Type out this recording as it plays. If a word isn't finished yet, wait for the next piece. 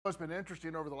It's been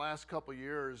interesting over the last couple of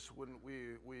years when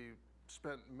we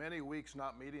spent many weeks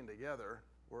not meeting together,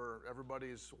 where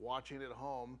everybody's watching at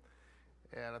home,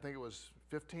 and I think it was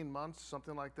 15 months,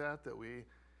 something like that, that we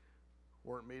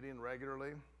weren't meeting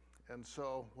regularly. And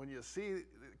so when you see the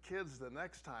kids the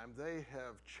next time, they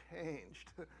have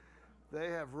changed. They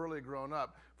have really grown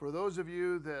up. For those of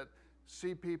you that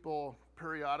see people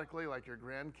periodically, like your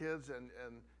grandkids, and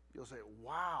you'll say,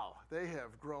 wow, they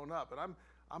have grown up. And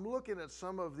I'm looking at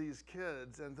some of these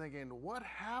kids and thinking, what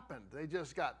happened? They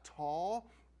just got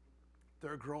tall,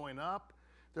 they're growing up,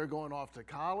 they're going off to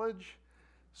college.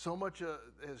 So much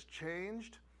has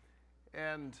changed.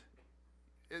 And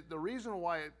the reason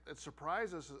why it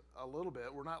surprises us a little bit,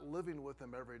 we're not living with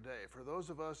them every day. For those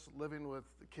of us living with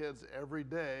the kids every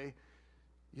day,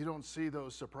 you don't see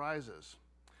those surprises.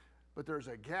 But there's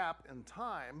a gap in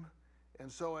time, and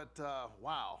so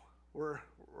wow, we're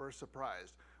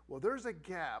surprised. Well, there's a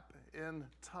gap in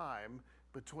time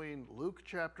between Luke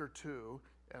chapter 2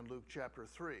 and Luke chapter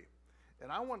 3. And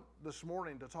I want this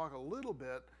morning to talk a little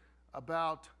bit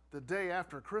about the day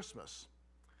after Christmas,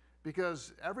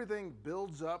 because everything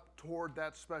builds up toward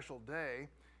that special day,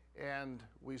 and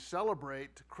we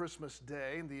celebrate Christmas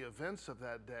Day and the events of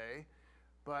that day.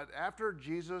 But after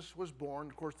Jesus was born,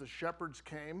 of course, the shepherds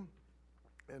came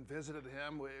and visited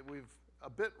him. We've a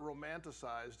bit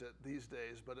romanticized it these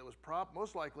days, but it was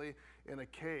most likely in a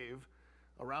cave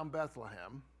around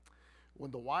Bethlehem.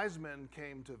 When the wise men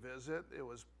came to visit, it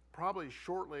was probably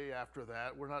shortly after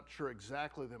that. We're not sure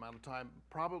exactly the amount of time,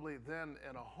 probably then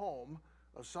in a home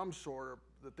of some sort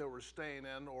that they were staying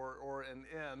in, or an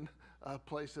inn, a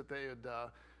place that they had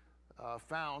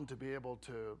found to be able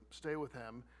to stay with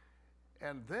him.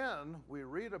 And then we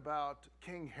read about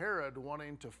King Herod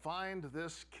wanting to find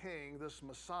this king, this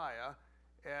Messiah,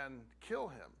 and kill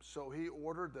him. So he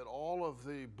ordered that all of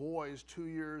the boys 2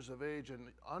 years of age and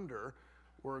under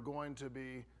were going to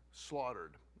be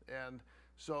slaughtered. And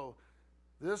so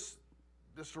this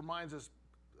reminds us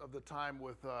of the time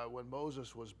with when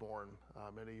Moses was born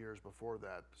many years before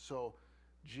that. So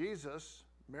Jesus,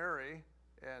 Mary,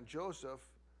 and Joseph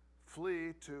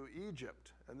flee to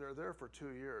Egypt, and they're there for 2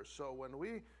 years. So when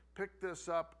we pick this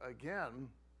up again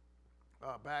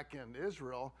back in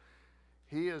Israel,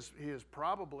 he is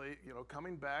probably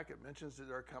coming back. It mentions that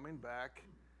they're coming back.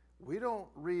 We don't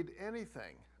read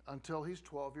anything until he's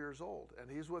 12 years old,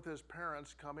 and he's with his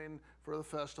parents coming for the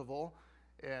festival,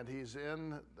 and he's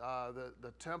in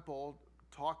the temple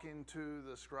talking to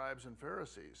the scribes and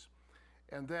Pharisees.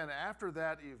 And then after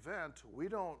that event, we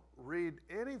don't read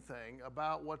anything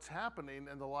about what's happening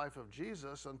in the life of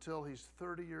Jesus until he's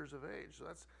 30 years of age. So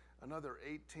that's another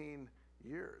 18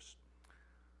 years.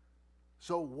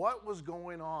 So what was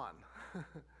going on?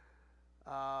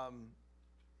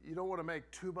 You don't want to make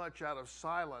too much out of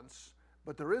silence,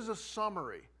 but there is a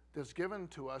summary that's given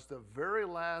to us, the very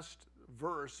last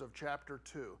verse of chapter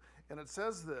 2. And it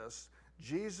says this: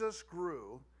 Jesus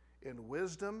grew in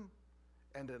wisdom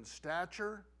and in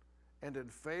stature, and in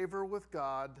favor with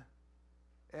God,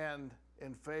 and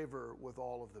in favor with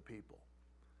all of the people.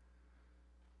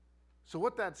 So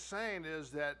what that's saying is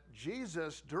that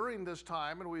Jesus, during this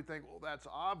time, and we think, well, that's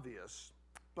obvious,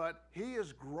 but he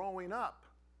is growing up.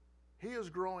 He is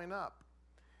growing up.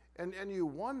 And you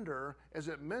wonder, as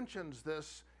it mentions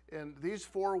this in these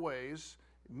 4 ways,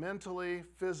 mentally,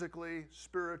 physically,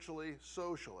 spiritually,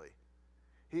 socially,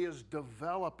 he is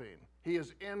developing. He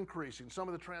is increasing. Some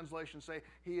of the translations say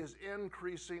he is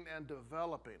increasing and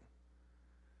developing.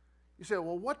 You say,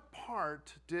 well, what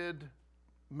part did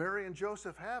Mary and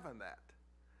Joseph have in that?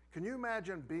 Can you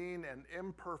imagine being an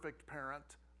imperfect parent,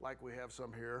 like we have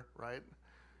some here, right?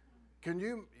 Can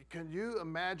you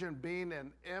imagine being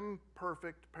an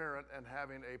imperfect parent and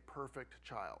having a perfect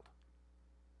child?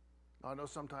 Now, I know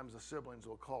sometimes the siblings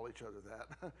will call each other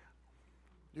that.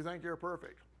 You think you're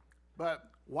perfect. But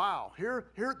wow, here,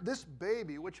 this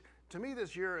baby, which to me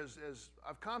this year is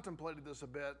I've contemplated this a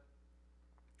bit.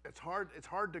 It's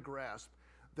hard to grasp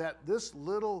that this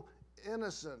little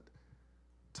innocent,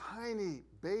 tiny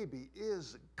baby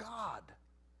is God.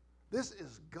 This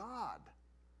is God.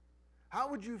 How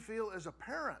would you feel as a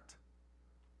parent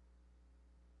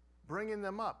bringing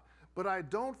them up? But I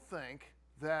don't think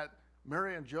that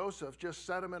Mary and Joseph just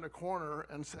set him in a corner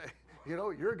and say,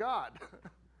 you're God.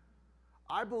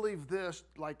 I believe this,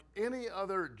 like any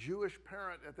other Jewish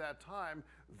parent at that time,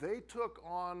 they took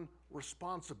on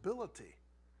responsibility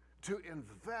to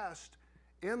invest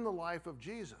in the life of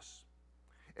Jesus.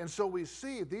 And so we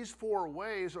see these 4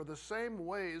 ways are the same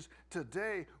ways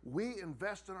today we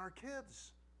invest in our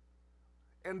kids.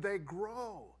 And they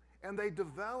grow, and they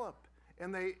develop,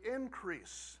 and they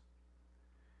increase.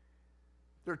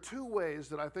 There are two ways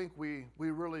that I think we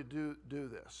really do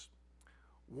this.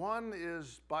 One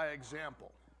is by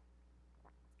example.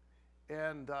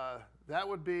 And that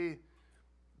would be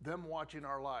them watching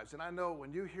our lives. And I know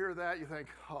when you hear that, you think,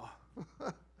 oh,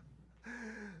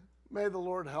 may the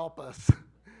Lord help us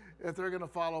if they're going to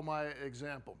follow my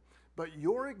example. But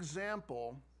your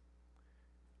example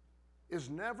is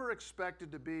never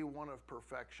expected to be one of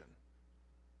perfection.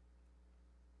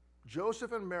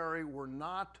 Joseph and Mary were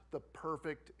not the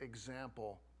perfect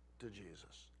example to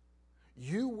Jesus.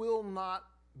 You will not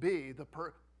be the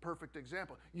perfect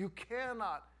example. You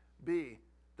cannot be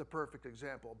the perfect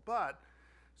example. But,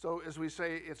 so as we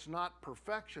say, it's not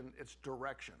perfection, it's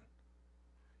direction.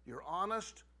 You're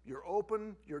honest, you're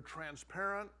open, you're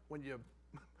transparent. When you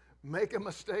make a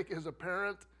mistake as a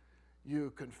parent,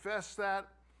 you confess that.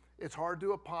 It's hard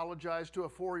to apologize to a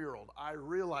 4-year-old. I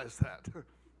realize that.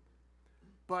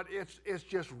 But it's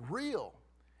just real.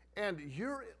 And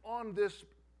you're on this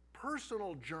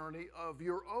personal journey of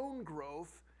your own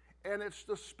growth, and it's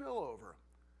the spillover.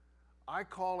 I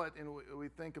call it, and we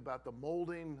think about the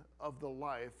molding of the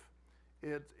life,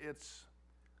 it's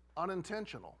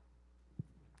unintentional.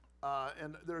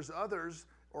 And there's others,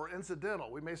 or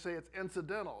incidental. We may say it's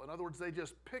incidental. In other words, they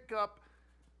just pick up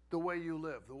the way you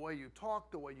live, the way you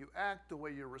talk, the way you act, the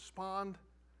way you respond.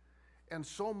 And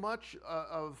so much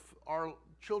of our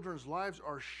children's lives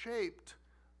are shaped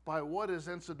by what is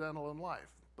incidental in life.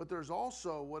 But there's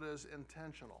also what is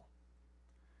intentional.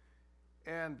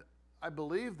 And I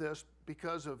believe this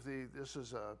because of this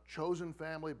is a chosen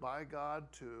family by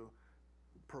God to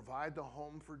provide the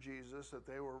home for Jesus, that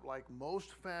they were, like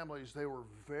most families, they were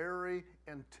very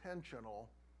intentional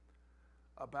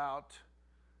about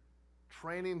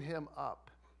training him up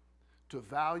to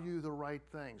value the right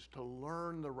things, to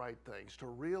learn the right things, to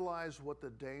realize what the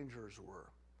dangers were.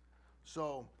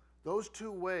 So those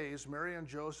two ways, Mary and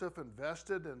Joseph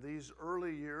invested in these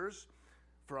early years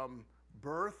from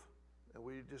birth, and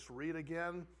we just read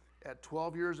again at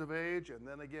 12 years of age and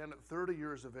then again at 30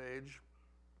 years of age.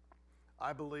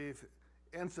 I believe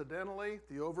incidentally,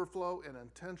 the overflow, and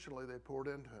intentionally they poured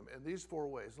into him in these 4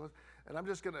 ways. And I'm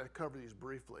just going to cover these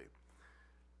briefly.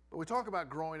 But we talk about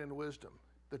growing in wisdom.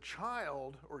 The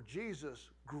child, or Jesus,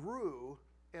 grew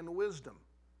in wisdom.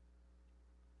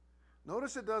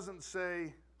 Notice it doesn't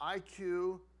say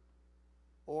IQ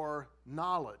or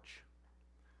knowledge.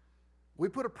 We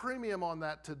put a premium on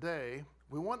that today.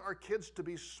 We want our kids to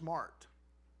be smart.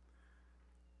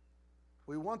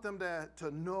 We want them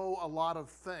to know a lot of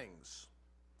things.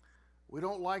 We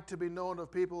don't like to be known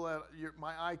of people that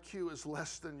my IQ is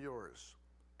less than yours.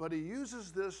 But he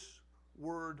uses this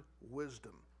word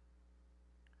wisdom.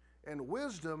 And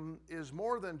wisdom is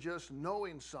more than just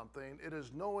knowing something. It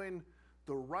is knowing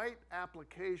the right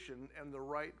application and the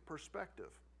right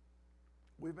perspective.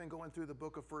 We've been going through the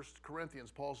book of 1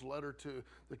 Corinthians, Paul's letter to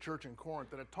the church in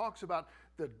Corinth, and it talks about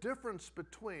the difference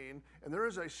between, and there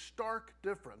is a stark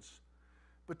difference,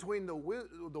 between the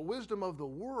wisdom of the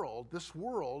world, this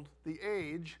world, the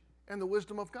age, and the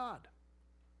wisdom of God.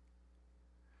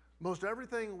 Most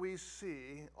everything we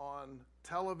see on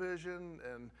television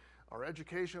and our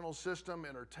educational system,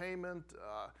 entertainment,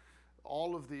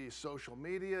 all of the social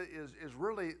media is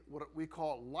really what we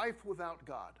call life without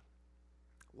God.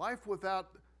 Life without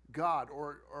God,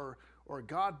 or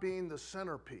God being the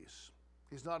centerpiece.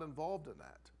 He's not involved in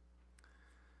that.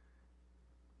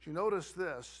 You notice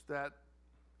this, that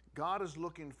God is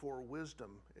looking for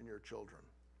wisdom in your children.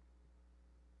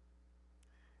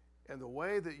 And the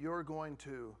way that you're going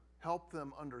to help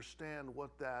them understand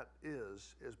what that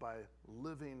is by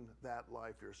living that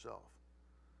life yourself.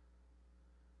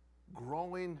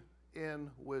 Growing in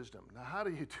wisdom. Now, how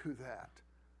do you do that?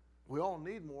 We all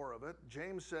need more of it.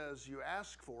 James says you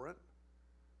ask for it.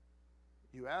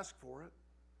 You ask for it,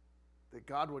 that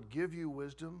God would give you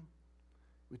wisdom.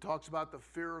 He talks about the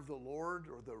fear of the Lord,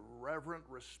 or the reverent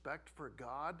respect for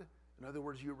God. In other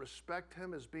words, you respect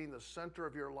him as being the center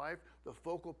of your life, the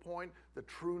focal point, the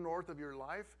true north of your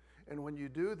life. And when you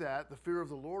do that, the fear of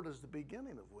the Lord is the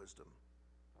beginning of wisdom.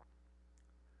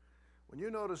 When you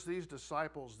notice these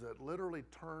disciples that literally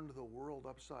turned the world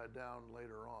upside down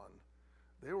later on,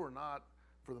 they were not,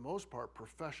 for the most part,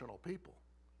 professional people.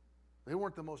 They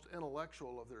weren't the most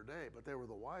intellectual of their day, but they were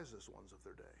the wisest ones of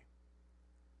their day.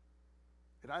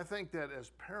 And I think that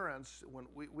as parents, when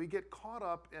we get caught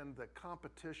up in the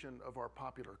competition of our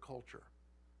popular culture,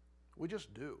 we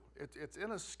just do. It's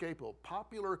inescapable.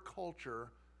 Popular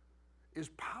culture is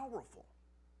powerful,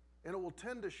 and it will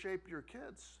tend to shape your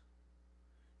kids.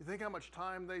 You think how much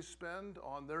time they spend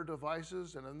on their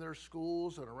devices and in their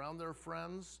schools and around their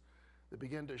friends that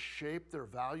begin to shape their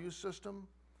value system?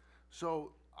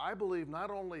 So I believe,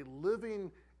 not only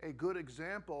living a good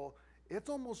example, it's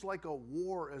almost like a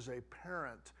war as a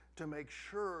parent to make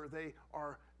sure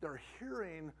they're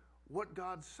hearing what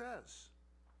God says.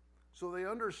 So they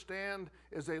understand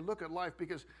as they look at life,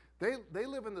 because they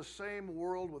live in the same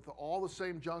world with all the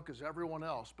same junk as everyone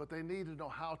else, but they need to know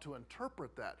how to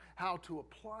interpret that, how to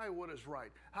apply what is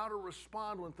right, how to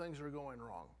respond when things are going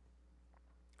wrong.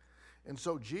 And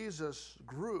so Jesus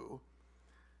grew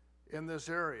in this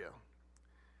area.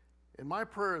 And my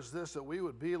prayer is this, that we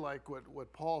would be like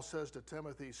what Paul says to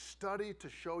Timothy: study to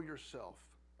show yourself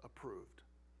approved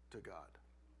to God.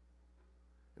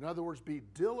 In other words, be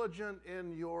diligent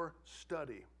in your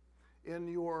study, in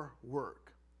your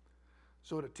work.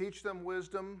 So to teach them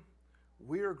wisdom,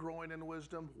 we are growing in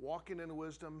wisdom, walking in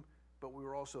wisdom, but we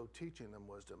were also teaching them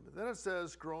wisdom. Then it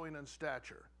says growing in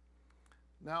stature.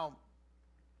 Now,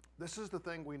 this is the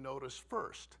thing we notice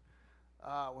first.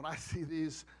 When I see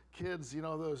these kids,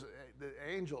 the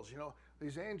angels,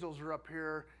 these angels are up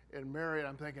here in Mary, and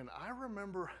I'm thinking, I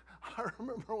remember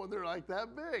when they're like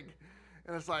that big.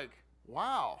 And it's like,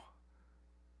 wow.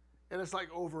 And it's like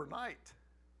overnight.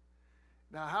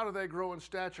 Now, how do they grow in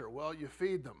stature? Well, you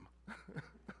feed them.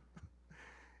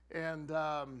 And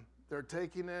they're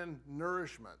taking in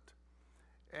nourishment.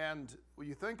 And when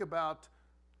you think about,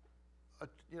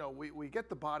 we get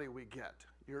the body we get.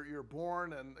 You're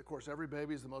born, and of course, every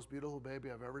baby is the most beautiful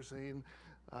baby I've ever seen.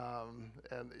 And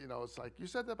it's like, you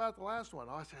said that about the last one.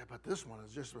 Oh, I said, but this one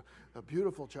is just a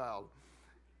beautiful child.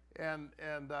 And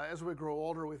as we grow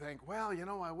older, we think, well,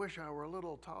 I wish I were a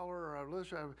little taller, or I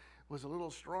wish I was a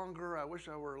little stronger. I wish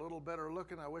I were a little better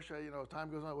looking. I wish time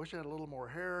goes on, I wish I had a little more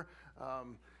hair.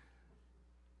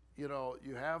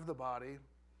 You have the body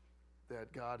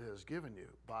that God has given you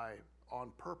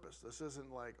on purpose. This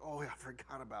isn't like, oh, I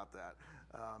forgot about that.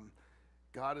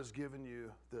 God has given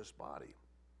you this body.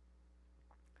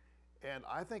 And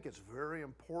I think it's very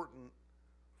important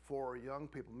for young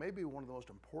people, maybe one of the most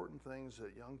important things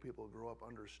that young people grow up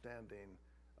understanding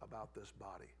about this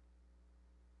body.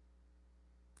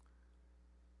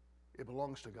 It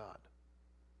belongs to God.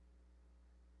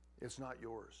 It's not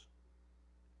yours.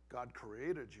 God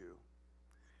created you.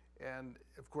 And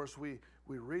of course, we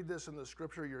read this in the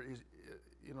scripture.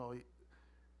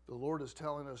 The Lord is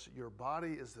telling us your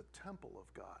body is the temple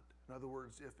of God. In other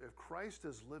words, if Christ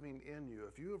is living in you,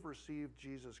 if you have received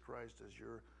Jesus Christ as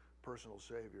your personal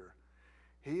Savior,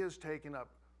 He has taken up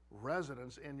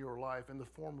residence in your life in the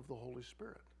form of the Holy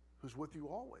Spirit, who's with you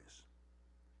always.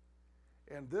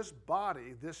 And this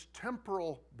body, this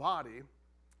temporal body,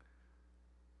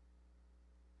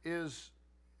 is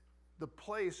the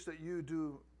place that you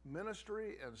do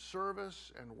ministry and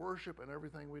service and worship and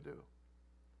everything we do.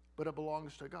 But it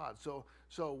belongs to God. So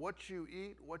what you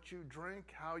eat, what you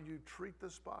drink, how you treat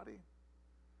this body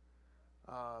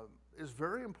is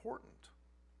very important.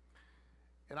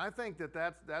 And I think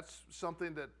that's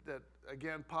something that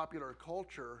again, popular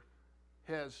culture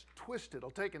has twisted.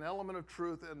 It'll take an element of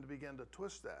truth and begin to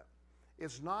twist that.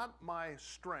 It's not my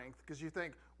strength, because you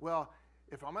think, well,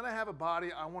 if I'm going to have a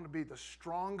body, I want to be the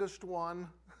strongest one,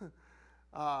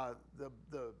 the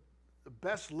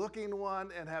best looking one,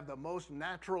 and have the most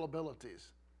natural abilities.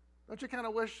 Don't you kind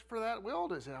of wish for that? We all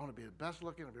do say, I want to be the best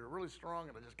looking, I want to be really strong,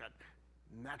 and I just got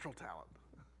natural talent.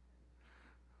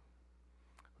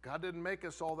 God didn't make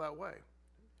us all that way.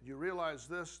 You realize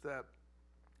this, that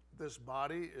this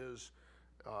body is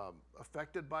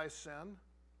affected by sin.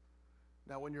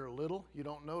 Now, when you're little, you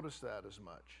don't notice that as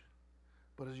much.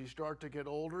 But as you start to get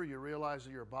older, you realize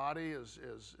that your body is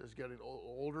getting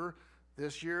older.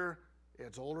 This year,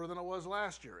 it's older than it was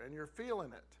last year, and you're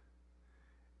feeling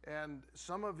it. And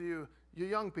some of you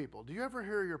young people, do you ever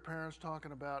hear your parents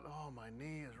talking about, oh, my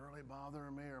knee is really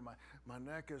bothering me, or my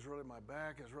neck is really, my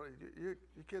back is really, you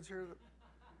kids hear that?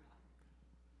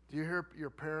 Do you hear your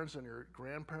parents and your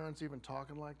grandparents even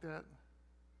talking like that?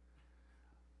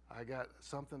 I got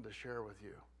something to share with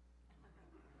you.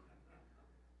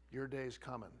 Your day's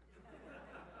coming.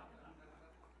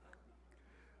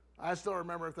 I still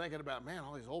remember thinking about, man,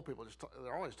 all these old people,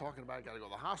 they're always talking about, I got to go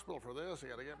to the hospital for this, I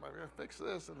got to fix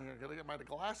this, and I got to get my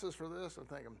glasses for this, and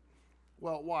thinking,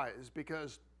 well, why? It's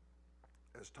because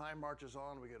as time marches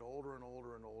on, we get older and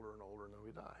older and older and older, and then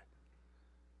we die.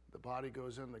 The body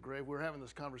goes in the grave. We were having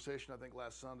this conversation, I think,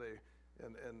 last Sunday,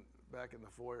 and back in the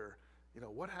foyer.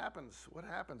 What happens?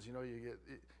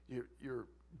 You're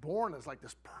born as like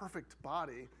this perfect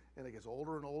body, and it gets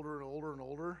older and older and older and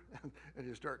older, and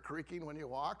you start creaking when you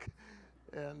walk,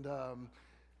 and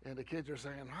the kids are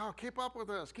saying, "Oh, keep up with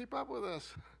us, keep up with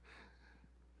us."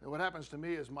 And what happens to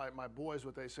me is my boys,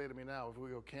 what they say to me now, if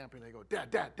we go camping, they go,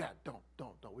 "Dad, don't,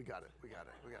 we got it.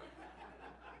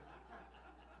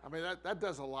 I mean, that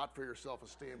does a lot for your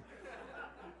self-esteem.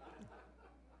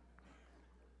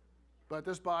 But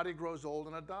this body grows old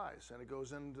and it dies, and it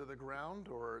goes into the ground.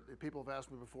 Or people have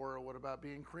asked me before, what about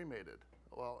being cremated?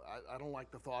 Well, I don't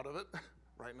like the thought of it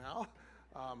right now.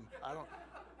 I don't.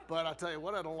 But I tell you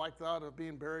what, I don't like the thought of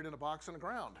being buried in a box in the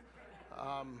ground.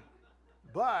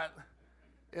 But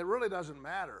it really doesn't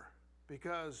matter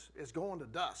because it's going to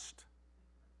dust.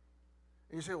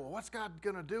 And you say, well, what's God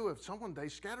going to do if they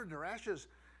scattered their ashes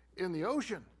in the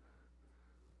ocean?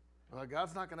 Well,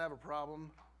 God's not going to have a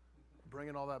problem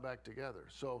bringing all that back together.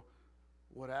 So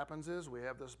what happens is we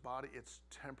have this body. It's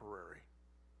temporary.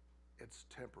 It's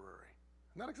temporary.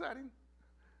 Isn't that exciting?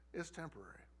 It's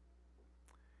temporary.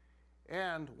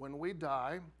 And when we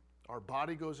die, our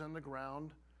body goes in the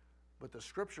ground, but the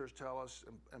scriptures tell us,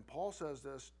 and Paul says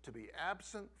this, to be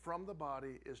absent from the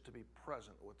body is to be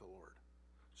present with the Lord.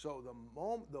 So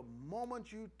the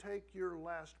moment you take your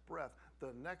last breath,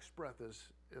 the next breath is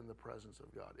in the presence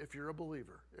of God. If you're a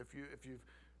believer, if you've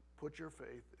put your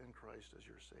faith in Christ as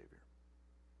your Savior,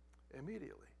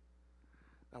 immediately.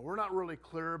 Now, we're not really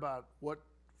clear about what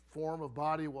form of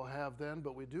body we'll have then,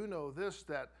 but we do know this,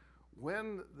 that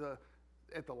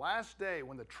at the last day,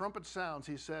 when the trumpet sounds,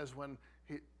 he says, when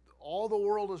all the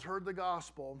world has heard the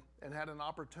gospel and had an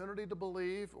opportunity to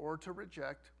believe or to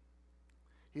reject,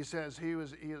 he says he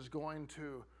is going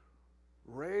to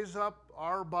raise up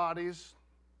our bodies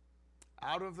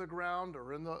out of the ground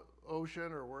or in the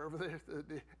ocean or wherever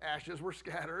the ashes were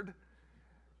scattered,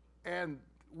 and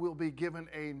we'll be given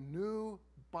a new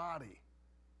body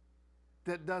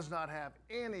that does not have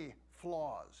any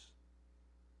flaws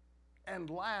and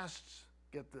lasts,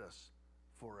 get this,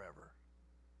 forever.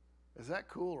 Is that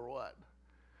cool or what?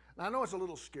 Now, I know it's a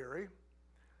little scary.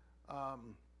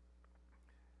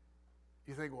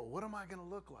 You think, well, what am I going to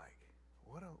look like?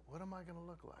 What am I going to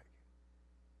look like?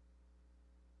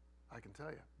 I can tell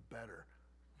you, better.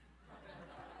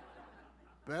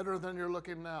 Better than you're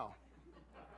looking now.